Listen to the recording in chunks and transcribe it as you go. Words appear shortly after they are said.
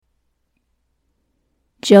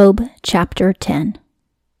Job chapter 10.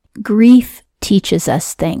 Grief teaches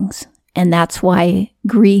us things, and that's why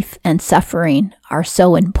grief and suffering are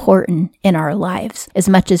so important in our lives. As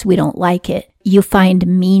much as we don't like it, you find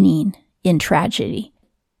meaning in tragedy.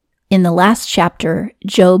 In the last chapter,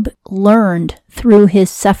 Job learned through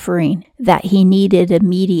his suffering that he needed a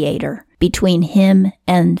mediator between him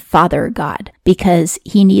and Father God, because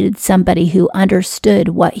he needed somebody who understood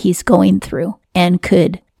what he's going through and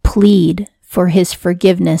could plead for his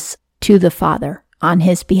forgiveness to the Father on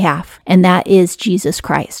his behalf, and that is Jesus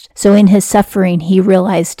Christ. So in his suffering, he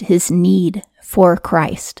realized his need for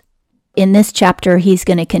Christ. In this chapter, he's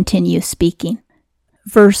going to continue speaking.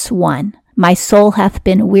 Verse 1, My soul hath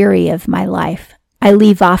been weary of my life. I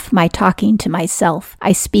leave off my talking to myself.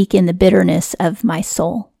 I speak in the bitterness of my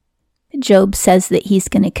soul. Job says that he's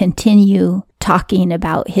going to continue talking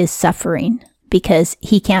about his suffering because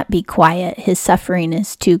he can't be quiet. His suffering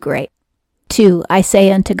is too great. 2, I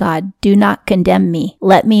say unto God, do not condemn me.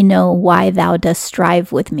 Let me know why thou dost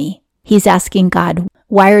strive with me. He's asking God,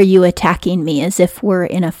 why are you attacking me as if we're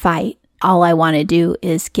in a fight? All I want to do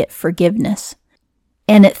is get forgiveness.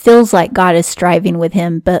 And it feels like God is striving with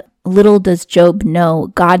him, but little does Job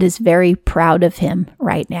know God is very proud of him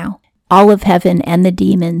right now. All of heaven and the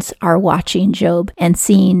demons are watching Job and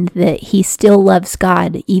seeing that he still loves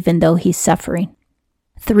God even though he's suffering.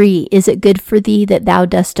 3, is it good for thee that thou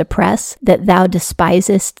dost oppress, that thou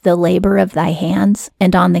despisest the labor of thy hands,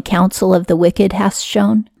 and on the counsel of the wicked hast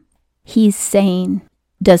shone? He's saying,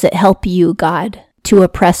 does it help you, God, to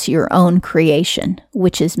oppress your own creation,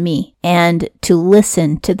 which is me, and to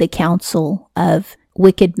listen to the counsel of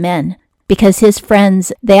wicked men? Because his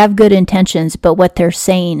friends, they have good intentions, but what they're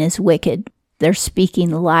saying is wicked. They're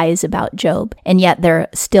speaking lies about Job, and yet they're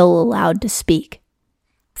still allowed to speak.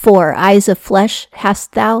 4, eyes of flesh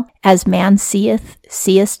hast thou, as man seeth,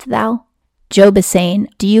 seest thou? Job is saying,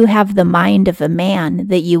 do you have the mind of a man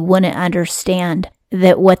that you wouldn't understand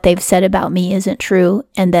that what they've said about me isn't true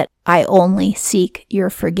and that I only seek your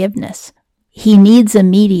forgiveness? He needs a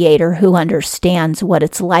mediator who understands what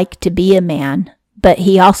it's like to be a man, but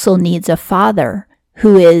he also needs a father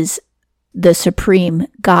who is the supreme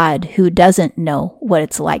God who doesn't know what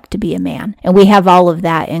it's like to be a man. And we have all of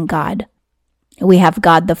that in God. We have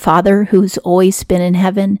God the Father who's always been in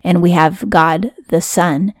heaven, and we have God the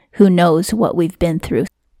Son who knows what we've been through.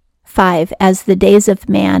 5, as the days of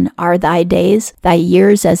man are thy days, thy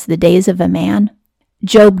years as the days of a man.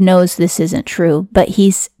 Job knows this isn't true, but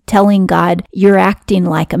he's telling God, you're acting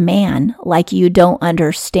like a man, like you don't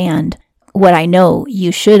understand what I know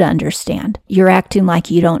you should understand. You're acting like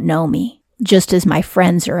you don't know me, just as my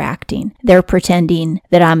friends are acting. They're pretending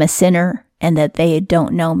that I'm a sinner and that they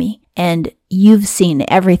don't know me. And you've seen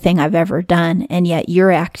everything I've ever done, and yet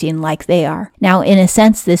you're acting like they are. Now, in a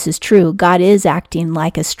sense, this is true. God is acting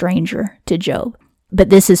like a stranger to Job. But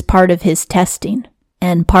this is part of his testing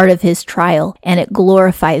and part of his trial, and it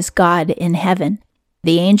glorifies God in heaven.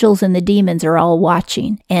 The angels and the demons are all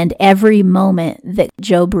watching, and every moment that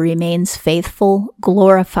Job remains faithful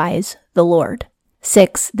glorifies the Lord.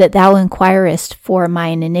 6, that thou inquirest for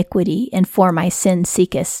mine iniquity, and for my sin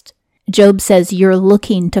seekest. Job says, you're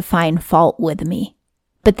looking to find fault with me.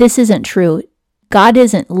 But this isn't true. God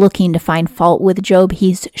isn't looking to find fault with Job.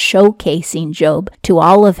 He's showcasing Job to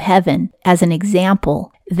all of heaven as an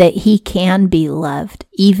example that he can be loved,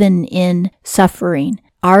 even in suffering.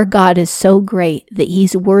 Our God is so great that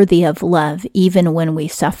he's worthy of love, even when we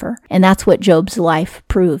suffer. And that's what Job's life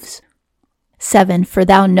proves. 7, for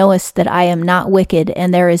thou knowest that I am not wicked,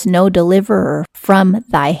 and there is no deliverer from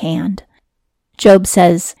thy hand. Job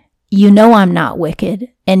says, you know I'm not wicked,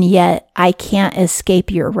 and yet I can't escape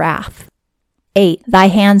your wrath. 8, thy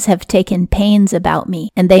hands have taken pains about me,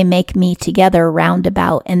 and they make me together round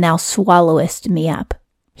about, and thou swallowest me up.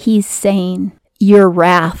 He's saying, your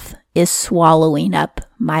wrath is swallowing up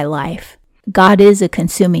my life. God is a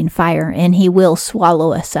consuming fire, and he will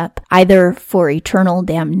swallow us up, either for eternal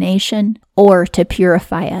damnation or to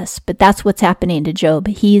purify us. But that's what's happening to Job.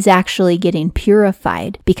 He's actually getting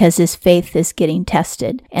purified because his faith is getting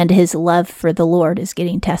tested and his love for the Lord is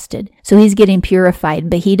getting tested. So he's getting purified,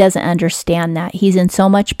 but he doesn't understand that. He's in so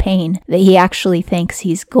much pain that he actually thinks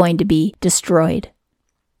he's going to be destroyed.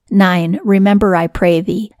 9, remember, I pray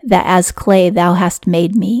thee, that as clay thou hast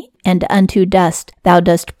made me, and unto dust thou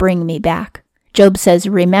dost bring me back. Job says,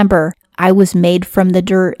 remember, I was made from the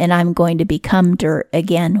dirt, and I'm going to become dirt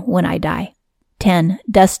again when I die. 10,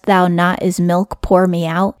 dost thou not as milk pour me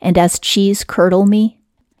out, and as cheese curdle me?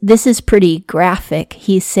 This is pretty graphic.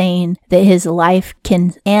 He's saying that his life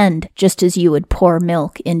can end just as you would pour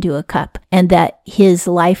milk into a cup, and that his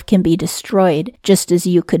life can be destroyed just as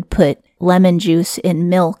you could put lemon juice in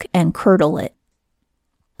milk and curdle it.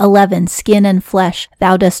 11. Skin and flesh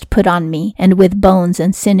thou dost put on me, and with bones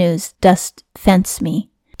and sinews dost fence me.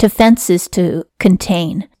 To fence is to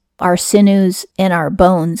contain. Our sinews and our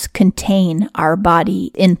bones contain our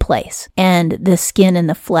body in place, and the skin and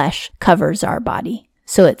the flesh covers our body.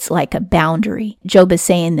 So it's like a boundary. Job is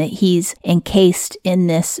saying that he's encased in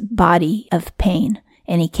this body of pain,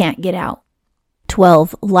 and he can't get out.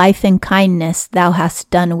 12. Life and kindness thou hast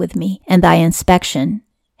done with me, and thy inspection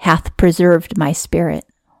hath preserved my spirit.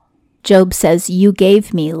 Job says, you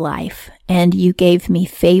gave me life, and you gave me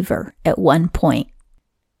favor at one point.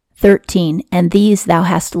 13. And these thou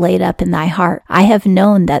hast laid up in thy heart. I have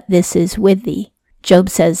known that this is with thee. Job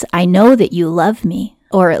says, I know that you love me,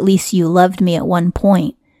 or at least you loved me at one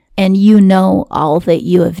point, and you know all that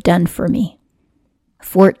you have done for me.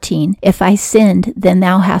 14. If I sinned, then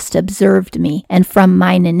thou hast observed me, and from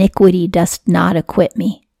mine iniquity dost not acquit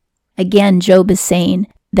me. Again, Job is saying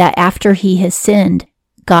that after he has sinned,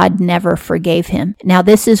 God never forgave him. Now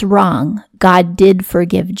this is wrong. God did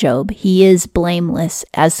forgive Job. He is blameless,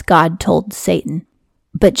 as God told Satan.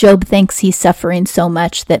 But Job thinks he's suffering so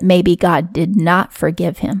much that maybe God did not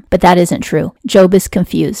forgive him. But that isn't true. Job is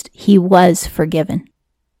confused. He was forgiven.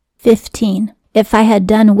 15. If I had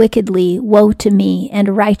done wickedly, woe to me,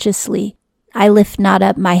 and righteously, I lift not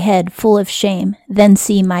up my head full of shame, then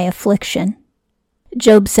see my affliction.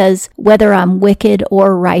 Job says, whether I'm wicked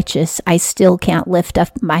or righteous, I still can't lift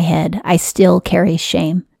up my head. I still carry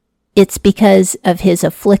shame. It's because of his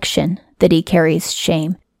affliction that he carries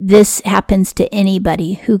shame. This happens to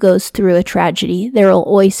anybody who goes through a tragedy. There will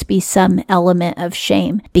always be some element of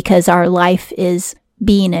shame because our life is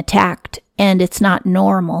being attacked and it's not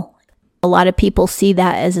normal. A lot of people see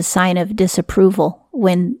that as a sign of disapproval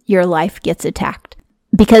when your life gets attacked.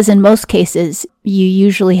 Because in most cases, you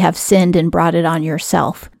usually have sinned and brought it on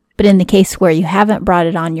yourself. But in the case where you haven't brought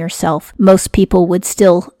it on yourself, most people would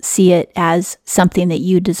still see it as something that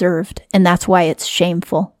you deserved, and that's why it's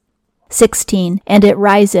shameful. 16. And it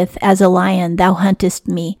riseth as a lion, thou huntest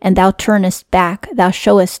me, and thou turnest back, thou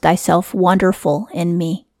showest thyself wonderful in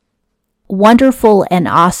me. Wonderful and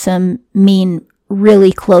awesome mean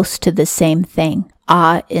really close to the same thing.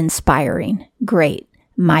 Awe-inspiring, great,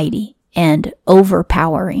 mighty, and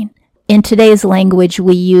overpowering. In today's language,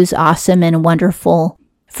 we use awesome and wonderful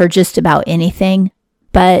for just about anything,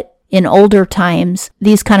 but in older times,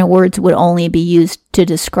 these kind of words would only be used to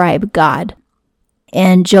describe God.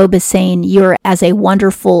 And Job is saying, you're as a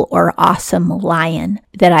wonderful or awesome lion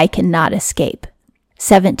that I cannot escape.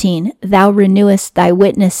 17. Thou renewest thy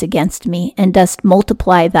witness against me, and dost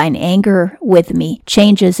multiply thine anger with me.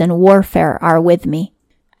 Changes and warfare are with me.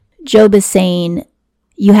 Job is saying,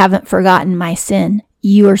 you haven't forgotten my sin.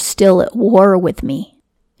 You are still at war with me.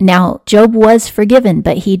 Now, Job was forgiven,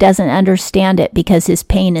 but he doesn't understand it because his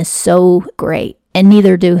pain is so great. And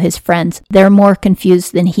neither do his friends. They're more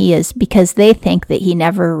confused than he is because they think that he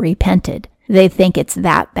never repented. They think it's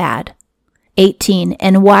that bad. 18.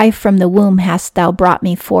 And why from the womb hast thou brought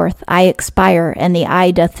me forth? I expire, and the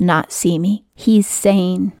eye doth not see me. He's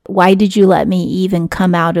saying, why did you let me even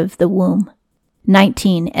come out of the womb?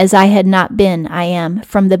 19. As I had not been, I am.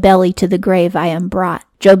 From the belly to the grave I am brought.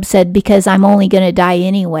 Job said, because I'm only going to die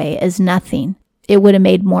anyway, as nothing. It would have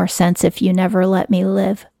made more sense if you never let me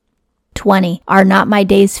live. 20. Are not my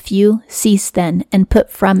days few? Cease then, and put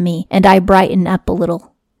from me, and I brighten up a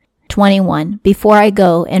little. 21. Before I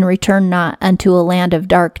go, and return not unto a land of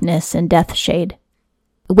darkness and death shade.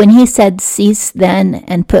 When he said, cease then,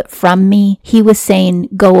 and put from me, he was saying,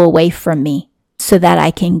 go away from me, so that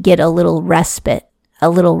I can get a little respite, a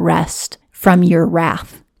little rest from your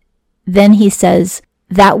wrath. Then he says,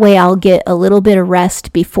 that way I'll get a little bit of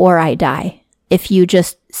rest before I die, if you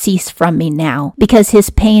just cease from me now, because his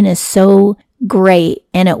pain is so great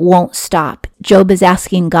and it won't stop. Job is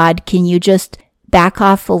asking God, can you just back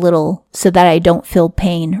off a little so that I don't feel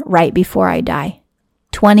pain right before I die?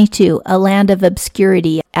 22. A land of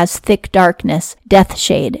obscurity, as thick darkness, death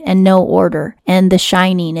shade, and no order, and the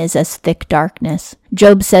shining is as thick darkness.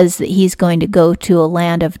 Job says that he's going to go to a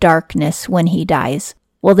land of darkness when he dies.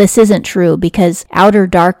 Well, this isn't true because outer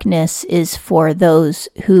darkness is for those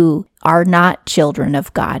who are not children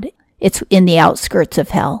of God. It's in the outskirts of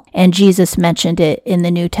hell. And Jesus mentioned it in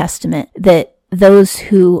the New Testament that those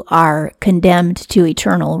who are condemned to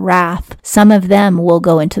eternal wrath, some of them will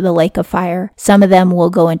go into the lake of fire. Some of them will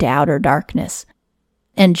go into outer darkness.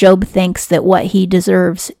 And Job thinks that what he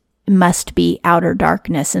deserves must be outer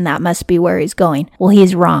darkness, and that must be where he's going. Well,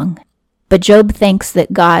 he's wrong. But Job thinks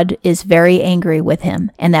that God is very angry with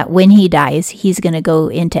him, and that when he dies, he's going to go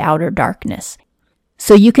into outer darkness.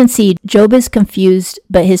 So you can see Job is confused,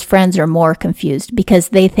 but his friends are more confused because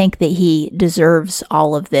they think that he deserves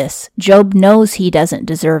all of this. Job knows he doesn't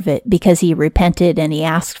deserve it because he repented and he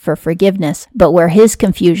asked for forgiveness. But where his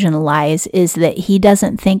confusion lies is that he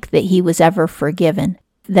doesn't think that he was ever forgiven,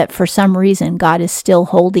 that for some reason God is still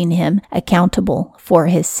holding him accountable for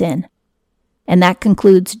his sin. And that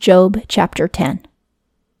concludes Job chapter 10.